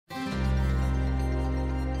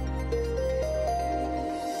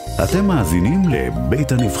אתם מאזינים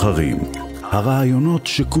לבית הנבחרים, הרעיונות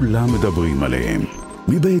שכולם מדברים עליהם,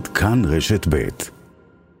 מבית כאן רשת בית.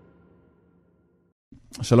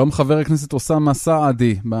 שלום חבר הכנסת אוסאמה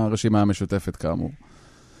סעדי ברשימה המשותפת כאמור.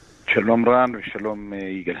 שלום רן ושלום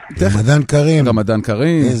יגאל. רמדאן כרים. רמדאן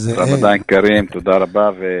כרים. רמדאן כרים, תודה רבה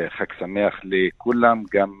וחג שמח לכולם,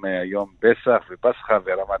 גם היום פסח ופסחא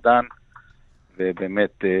ורמדאן,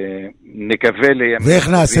 ובאמת נקווה לימים. ואיך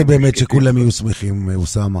נעשה באמת שכולם יהיו שמחים,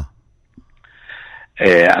 אוסאמה?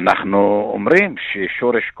 אנחנו אומרים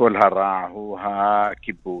ששורש כל הרע הוא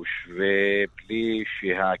הכיבוש, ובלי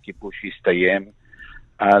שהכיבוש יסתיים,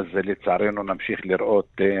 אז לצערנו נמשיך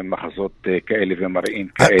לראות מחזות כאלה ומראים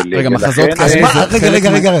כאלה. רגע, מחזות כאלה.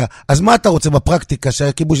 רגע. אז מה אתה רוצה בפרקטיקה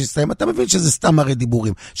שהכיבוש יסתיים? אתה מבין שזה סתם הרי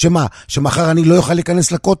דיבורים. שמה? שמחר אני לא יוכל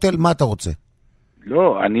להיכנס לכותל? מה אתה רוצה?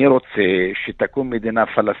 לא, אני רוצה שתקום מדינה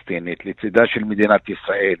פלסטינית לצידה של מדינת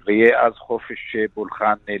ישראל, ויהיה אז חופש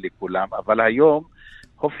פולחן לכולם, אבל היום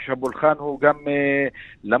חופש הפולחן הוא גם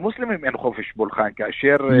למוסלמים אין חופש פולחן,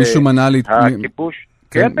 כאשר הכיבוש...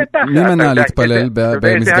 כן, בטח. מי מנע להתפלל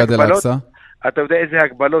במסגד אל-אקצא? אתה יודע איזה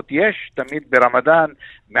הגבלות יש? תמיד ברמדאן,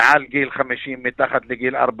 מעל גיל 50, מתחת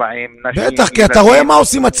לגיל 40, נשים... בטח, כי אתה רואה מה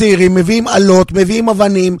עושים הצעירים, מביאים עלות, מביאים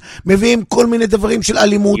אבנים, מביאים כל מיני דברים של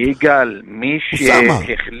אלימות. יגאל,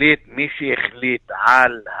 מי שהחליט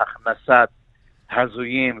על הכנסת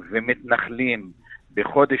הזויים ומתנחלים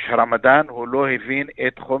בחודש הרמדאן, הוא לא הבין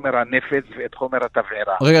את חומר הנפץ ואת חומר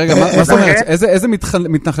התבערה. רגע, מה זאת אומרת? איזה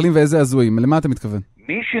מתנחלים ואיזה הזויים? למה אתה מתכוון?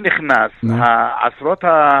 מי שנכנס,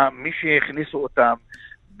 מי שהכניסו אותם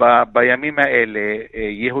בימים האלה,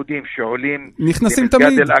 יהודים שעולים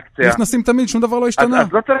למסגד אקצא. נכנסים תמיד, שום דבר לא השתנה.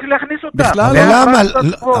 אז לא צריך להכניס אותם. בכלל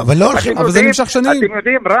אבל לא הולכים, אבל זה נמשך שנים. אתם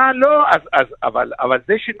יודעים, רע לא, אבל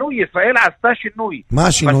זה שינוי, ישראל עשתה שינוי. מה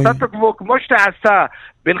השינוי? כמו שעשתה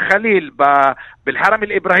בלחליל, בלחרם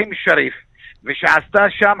אל-אברהים אל-שריף, ושעשתה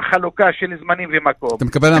שם חלוקה של זמנים ומקום. אתה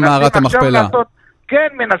מקבל למערת המכפלה. כן,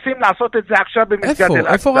 מנסים לעשות את זה עכשיו במסגד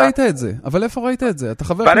אל-אקצא. איפה ראית את זה? אבל איפה ראית את זה? אתה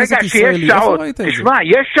חבר כנסת ישראלי, איפה ראית את זה? תשמע,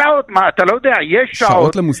 יש שעות, מה, אתה לא יודע, יש שעות.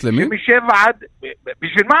 שעות למוסלמים? שמשבע עד,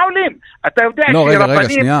 בשביל מה עולים? אתה יודע שרבנים... רגע,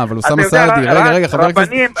 שנייה, אבל אוסאמה סעדי, רגע, חבר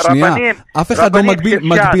הכנסת, שנייה. אף אחד לא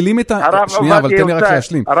מגבילים את ה... שנייה, אבל תן לי רק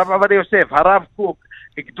להשלים. הרב עובדיה יוסף, הרב קוק,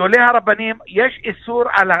 גדולי הרבנים, יש איסור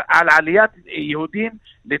על עליית יהודים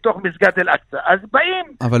לתוך מסגד אל-אקצא. אז באים...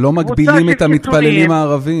 אבל לא מגבילים את המתפללים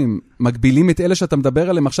הערבים. מגבילים את אלה שאתה מדבר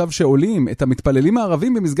עליהם עכשיו שעולים. את המתפללים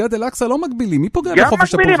הערבים במסגד אל-אקצא לא מגבילים. מי פוגע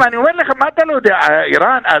בחופש הפולחן? גם מגבילים, אני אומר לך, מה אתה לא יודע?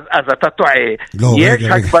 איראן, אז אתה טועה. יש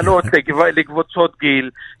הגבלות לקבוצות גיל,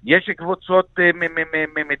 יש קבוצות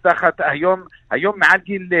מתחת, היום מעל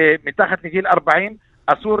גיל, מתחת לגיל 40,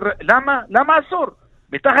 אסור. למה אסור?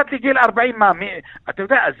 מתחת לגיל 40, אתה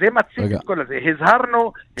יודע, זה מציג את כל הזה.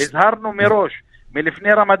 הזהרנו מראש, מלפני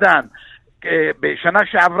רמדאן, בשנה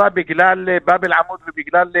שעברה בגלל באב אל-עמוד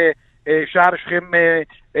ובגלל שער שכם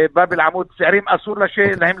באב אל-עמוד, צעירים אסור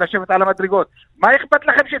להם לשבת על המדרגות. מה אכפת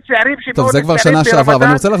לכם שצעירים טוב, זה כבר שנה שעברה, אבל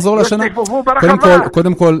אני רוצה לחזור לשנה.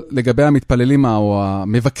 קודם כל, לגבי המתפללים או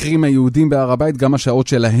המבקרים היהודים בהר הבית, גם השעות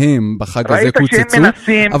שלהם בחג הזה קוצצו.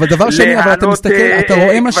 אבל דבר שני, אבל אתה מסתכל, אתה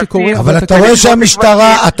רואה מה שקורה. אבל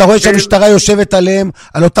אתה רואה שהמשטרה יושבת עליהם,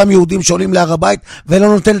 על אותם יהודים שעולים להר הבית, ולא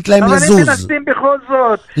נותנת להם לזוז. אבל הם מנסים בכל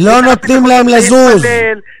זאת. לא נותנים להם לזוז.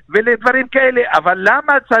 ולדברים כאלה, אבל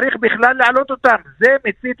למה צריך בכלל להעלות אותם? זה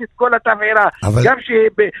מצית את כל התבערה.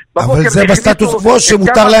 אבל זה בסטטוס קוו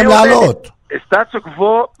שמותר להם לעלות. סטטוס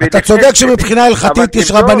קוו... אתה צודק שמבחינה הלכתית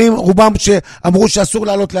יש רבנים, רובם שאמרו שאסור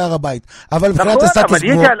לעלות להר הבית. אבל מבחינת הסטטוס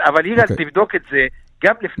קוו... אבל יגאל, תבדוק את זה.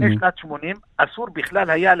 גם לפני שנת 80, אסור בכלל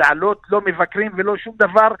היה לעלות, לא מבקרים ולא שום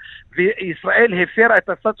דבר, וישראל הפרה את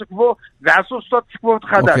הסטטוס קוו, ועשו סטטוס קוו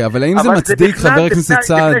חדש. אוקיי, אבל האם זה מצדיק, חבר הכנסת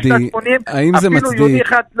סעדי, האם זה מצדיק... אפילו יהודי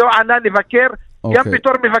אחד לא עלה לבקר, גם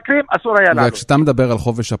בתור מבקרים אסור היה לעלות. וכשאתה מדבר על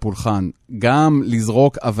חופש הפולחן, גם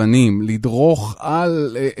לזרוק אבנים, לדרוך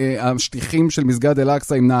על השטיחים של מסגד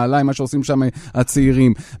אל-אקצא עם נעליים, מה שעושים שם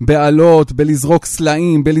הצעירים, בעלות, בלזרוק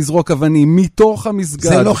סלעים, בלזרוק אבנים, מתוך המסגד.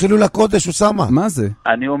 זה לא חילול הקודש, אוסאמה. מה זה?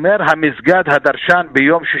 אני אומר, המסגד הדרשן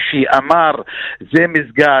ביום שישי אמר, זה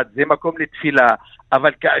מסגד, זה מקום לתפילה,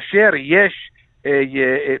 אבל כאשר יש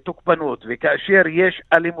תוקפנות, וכאשר יש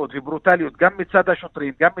אלימות וברוטליות, גם מצד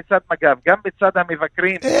השוטרים, גם מצד מג"ב, גם מצד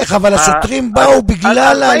המבקרים. איך, אבל השוטרים באו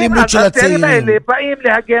בגלל האלימות של הצעירים. באים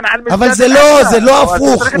להגן על מסגד. אבל זה לא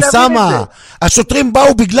הפוך, אוסאמה. השוטרים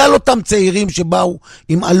באו בגלל אותם צעירים שבאו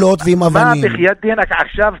עם עלות ועם אבנים. מה בחייאת דינק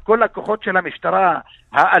עכשיו כל הכוחות של המשטרה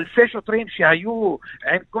האלפי שוטרים שהיו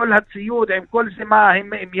עם כל הציוד, עם כל זה מה, הם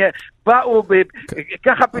באו,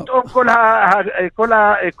 ככה פתאום כל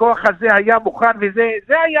הכוח הזה היה מוכן,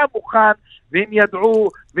 וזה היה מוכן, והם ידעו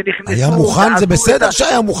ונכנסו. היה מוכן, זה בסדר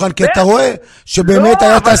שהיה מוכן, כי אתה רואה שבאמת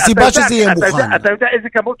היה את הסיבה שזה יהיה מוכן. אתה יודע איזה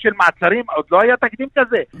כמות של מעצרים, עוד לא היה תקדים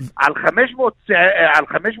כזה, על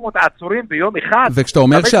 500 עצורים ביום אחד. וכשאתה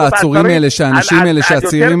אומר שהעצורים האלה, שהאנשים האלה,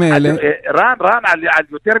 שהצעירים האלה... רן, על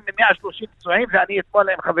יותר מ-130 פצועים, ואני אתמול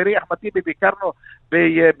עם חברי אחמד טיבי ביקרנו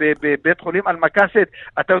בבית חולים על מקסת,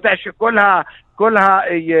 אתה יודע שכל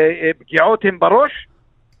הפגיעות הן בראש,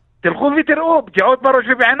 תלכו ותראו, פגיעות בראש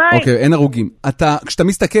ובעיניים. אוקיי, אין הרוגים.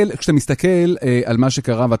 כשאתה מסתכל על מה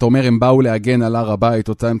שקרה, ואתה אומר, הם באו להגן על הר הבית,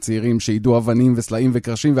 אותם צעירים שידעו אבנים וסלעים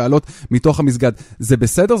וקרשים ועלות מתוך המסגד. זה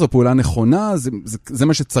בסדר? זו פעולה נכונה? זה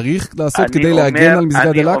מה שצריך לעשות כדי להגן על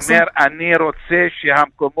מסגד אל-אקצא? אני רוצה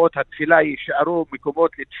שהמקומות התפילה יישארו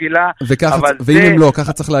מקומות לתפילה. ואם הם לא,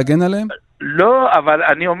 ככה צריך להגן עליהם? לא, אבל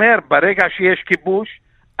אני אומר, ברגע שיש כיבוש,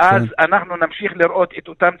 אז אנחנו נמשיך לראות את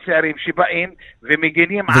אותם צעירים שבאים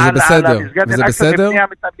ומגינים על המסגד אל-אקצא ובני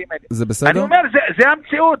המתנחלים האלה. זה בסדר? אני אומר, זה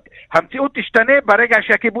המציאות. המציאות תשתנה ברגע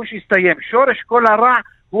שהכיבוש יסתיים. שורש כל הרע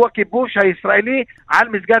הוא הכיבוש הישראלי על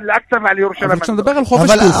מסגד אל-אקצא ועל ירושלים. אבל כשאתה מדבר על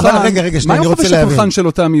חופש פולחן, מה עם חופש הפולחן של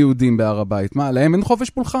אותם יהודים בהר הבית? מה, להם אין חופש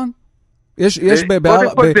פולחן?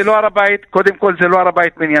 קודם כל זה לא הר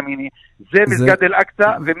הבית בנימיני, זה מסגד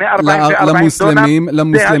אל-אקצא ו-144 דונם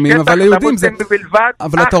למוסלמים, אבל ליהודים זה...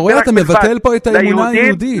 אבל אתה רואה, אתה מבטל פה את האמונה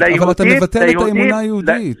היהודית, אבל אתה מבטל את האמונה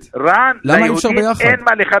היהודית. רן, ליהודים אין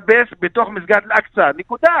מה לחפש בתוך מסגד אל-אקצא,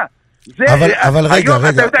 נקודה. אבל רגע,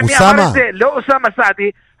 אוסאמה. לא אוסאמה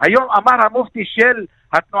סעדי, היום אמר המופתי של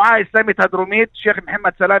התנועה האסלאמית הדרומית, שייח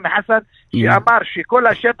מחמד סלאמי חסן, שאמר שכל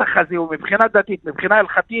השטח הזה הוא מבחינה דתית, מבחינה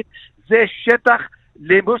הלכתית, זה שטח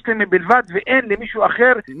למוסלמים בלבד, ואין למישהו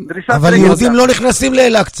אחר דריסת רגל. אבל יהודים לא נכנסים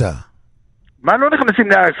לאל-אקצא. מה לא נכנסים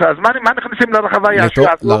לאקצא? אז מה נכנסים לרחבה?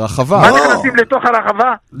 לרחבה. מה נכנסים לתוך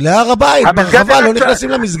הרחבה? להר הבית, ברחבה, לא נכנסים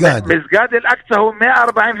למסגד. מסגד אל-אקצא הוא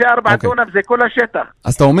 144 דונם, זה כל השטח.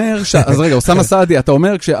 אז אתה אומר, אז רגע, אוסאמה סעדי, אתה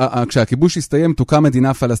אומר כשהכיבוש יסתיים תוקם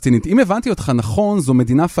מדינה פלסטינית. אם הבנתי אותך נכון, זו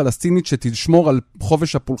מדינה פלסטינית שתשמור על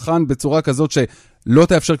חופש הפולחן בצורה כזאת לא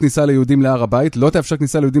תאפשר כניסה ליהודים להר הבית, לא תאפשר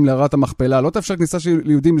כניסה ליהודים להרת המכפלה, לא תאפשר כניסה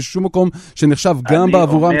ליהודים לשום מקום שנחשב גם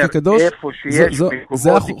בעבורם כקדוש. איפה שיש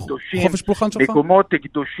חופש פולחן שלך? מקומות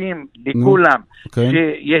קדושים לכולם,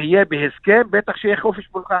 שיהיה בהסכם, בטח שיהיה חופש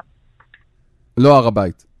פולחן. לא הר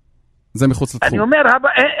הבית. זה מחוץ לתחום. אני אומר,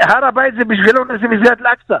 הר הבית זה בשבילו, זה מסגד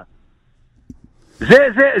אל-אקצא.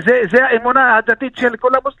 זה האמונה הדתית של כל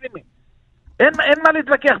המוסלמים. אין מה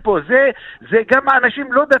להתווכח פה. זה גם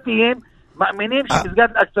האנשים לא דתיים, מאמינים שמסגד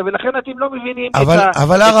אל-אקצא, ולכן אתם לא מבינים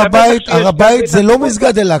אבל הר הבית זה לא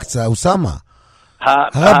מסגד אל-אקצא, אוסאמה. הר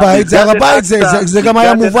הבית זה הר הבית, זה גם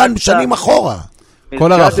היה מובן שנים אחורה.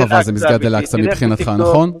 כל הרחבה זה מסגד אל-אקצא מבחינתך,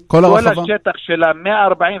 נכון? כל השטח שלה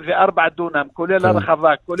 144 דונם, כולל הרחבה,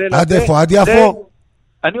 כולל... עד איפה? עד יפו?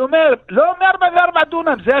 אני אומר, לא 144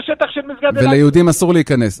 דונם, זה השטח של מסגד אל-אקצא. וליהודים אסור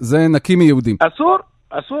להיכנס, זה נקי מיהודים.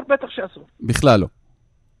 אסור, בטח שאסור. בכלל לא.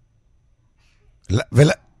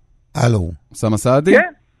 הלו. אוסאמה סעדי?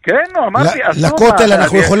 כן, אמרתי, לכותל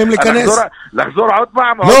אנחנו יכולים להיכנס? לחזור עוד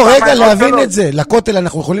פעם? לא, רגע, להבין את זה. לכותל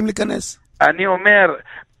אנחנו יכולים להיכנס? אני אומר,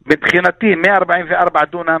 מבחינתי, 144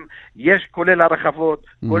 דונם, יש כולל הרחבות,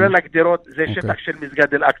 כולל הגדרות, זה שטח של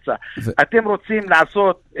מסגד אל-אקצא. אתם רוצים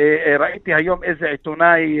לעשות, ראיתי היום איזה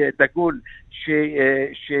עיתונאי דגול,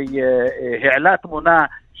 שהעלה תמונה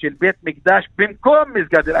של בית מקדש במקום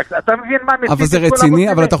מסגד אל-אקצא. אתה מבין מה מציג? אבל זה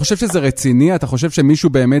רציני, אבל אתה חושב שזה רציני? אתה חושב שמישהו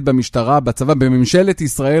באמת במשטרה, בצבא, בממשלת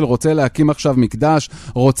ישראל רוצה להקים עכשיו מקדש,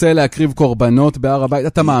 רוצה להקריב קורבנות בהר הבית?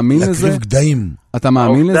 אתה מאמין לזה? להקריב גדיים. אתה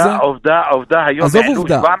מאמין לזה? עובדה,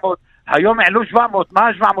 היום העלו 700, מה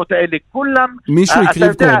ה-700 האלה? כולם... מישהו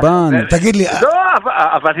הקריב קורבן. תגיד לי... לא,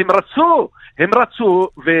 אבל הם רצו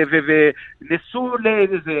וניסו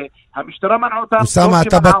לזה, המשטרה מנעה אותם. אוסאמה,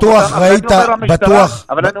 אתה בטוח, ראית, בטוח.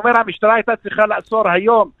 אבל אני אומר, המשטרה הייתה צריכה לאסור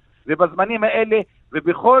היום, ובזמנים האלה,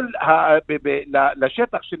 ובכל,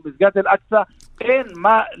 לשטח של מסגד אל-אקצא, אין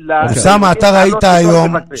מה... אוסאמה, אתה ראית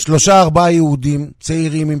היום 3-4 יהודים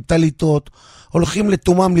צעירים עם טליתות, הולכים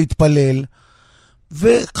לתומם להתפלל,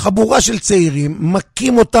 וחבורה של צעירים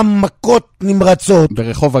מכים אותם מכות נמרצות.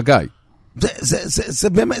 ברחוב הגיא.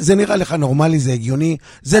 זה נראה לך נורמלי, זה הגיוני,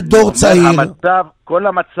 זה דור צעיר. כל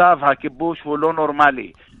המצב, הכיבוש הוא לא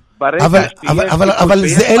נורמלי. אבל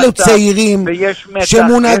זה אלו צעירים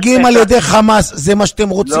שמונהגים על ידי חמאס, זה מה שאתם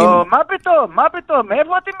רוצים? לא, מה פתאום,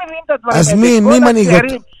 מאיפה אתם מביאים את הדברים? אז מי מנהיג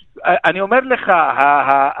אותם? אני אומר לך,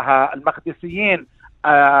 המכניסים,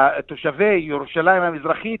 תושבי ירושלים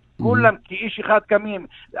המזרחית, כולם כאיש אחד קמים.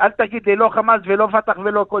 אל תגיד לי לא חמאס ולא פתח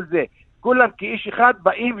ולא כל זה. כולם כאיש אחד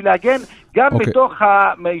באים להגן גם מתוך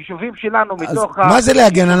היישובים שלנו, מתוך... מה זה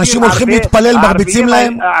להגן? אנשים הולכים להתפלל, מרביצים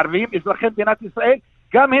להם? הערבים, אזרחי מדינת ישראל,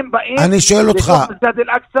 גם הם באים... אני שואל אותך... מסגד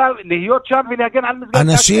אל-אקצא, להיות שם ולהגן על מסגד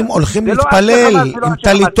אל-אקצא. אנשים הולכים להתפלל עם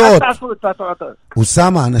טליתות.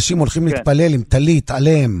 אוסאמה, אנשים הולכים להתפלל עם טלית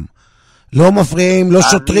עליהם. לא מפריעים, לא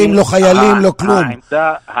שוטרים, לא חיילים, לא כלום.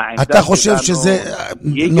 אתה חושב שזה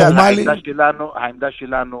נורמלי? העמדה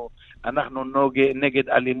שלנו, אנחנו נגד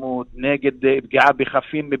אלימות, נגד פגיעה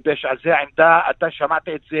בחפים מפשע. זה העמדה, אתה שמעת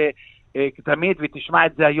את זה תמיד ותשמע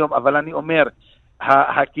את זה היום, אבל אני אומר,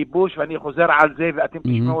 הכיבוש, ואני חוזר על זה, ואתם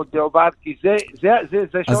תשמעו את זה עובד, כי זה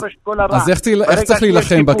שורש כל הרע. אז איך צריך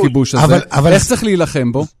להילחם בכיבוש הזה? איך צריך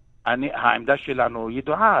להילחם בו? העמדה שלנו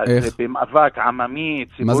ידועה, זה במאבק עממי,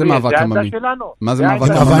 ציבורי. מה זה מאבק עממי? מה זה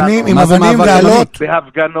מאבק עממי? עם אבנים ועלות?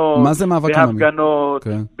 בהפגנות. מה זה מאבק עממי? בהפגנות,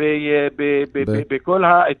 בכל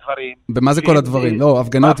הדברים. במה זה כל הדברים? לא,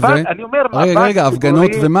 הפגנות ו... אני אומר, מאבק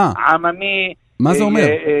הפגנות ומה? עממי. מה זה אומר?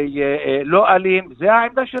 לא אלים, זה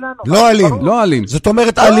העמדה שלנו. לא אלים. זאת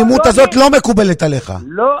אומרת, האלימות הזאת לא מקובלת עליך.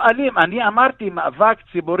 לא אלים, אני אמרתי מאבק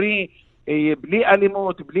ציבורי, בלי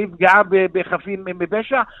אלימות, בלי פגיעה בחפים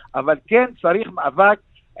מפשע, אבל כן צריך מאבק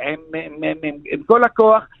עם כל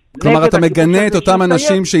הכוח. כלומר, אתה מגנה את אותם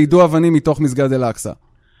אנשים שידעו אבנים מתוך מסגד אל-אקצא.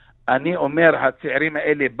 אני אומר, הצעירים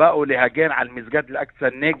האלה באו להגן על מסגד אל-אקצא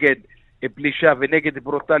נגד פלישה ונגד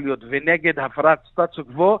ברוטליות ונגד הפרת סטטוס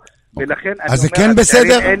קוו, ולכן אני אז זה אומר, כן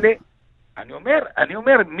בסדר? אני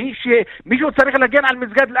אומר, מישהו צריך להגן על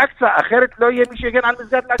מסגד אל-אקצא, אחרת לא יהיה מי שיגן על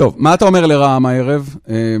מסגד אל-אקצא. טוב, מה אתה אומר לרע"מ הערב?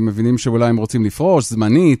 מבינים שאולי הם רוצים לפרוש,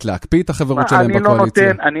 זמנית, להקפיא את החברות שלהם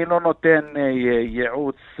בקואליציה? אני לא נותן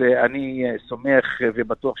ייעוץ, אני סומך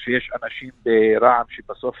ובטוח שיש אנשים ברע"מ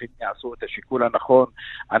שבסוף הם יעשו את השיקול הנכון.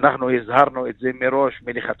 אנחנו הזהרנו את זה מראש,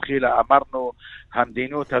 מלכתחילה אמרנו,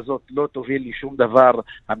 המדיניות הזאת לא תוביל לשום דבר,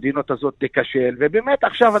 המדיניות הזאת תקשל, ובאמת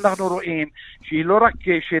עכשיו אנחנו רואים שהיא לא רק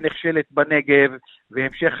שנכשלת בנגב,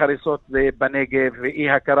 והמשך הריסות בנגב, ואי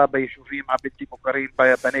הכרה ביישובים הבלתי מוכרים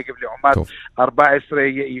בנגב, לעומת 14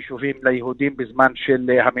 יישובים ליהודים בזמן של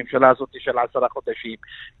הממשלה הזאת של 10 חודשים.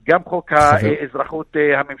 גם חוק האזרחות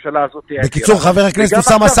הממשלה הזאת... בקיצור, חבר הכנסת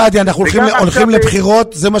אוסאמה סעדי, אנחנו הולכים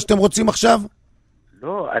לבחירות, זה מה שאתם רוצים עכשיו?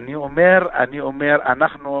 לא, אני אומר,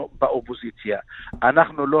 אנחנו באופוזיציה.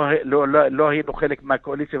 אנחנו לא היינו חלק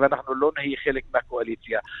מהקואליציה, ואנחנו לא נהיה חלק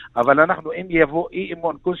מהקואליציה. אבל אנחנו, אם יבוא אי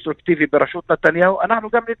אמון קונסטרוקטיבי בראשות נתניהו, אנחנו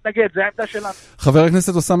גם נתנגד, זה העמדה שלנו. חבר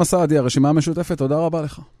הכנסת אוסאמה סעדי, הרשימה המשותפת, תודה רבה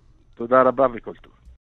לך. תודה רבה וכל טוב.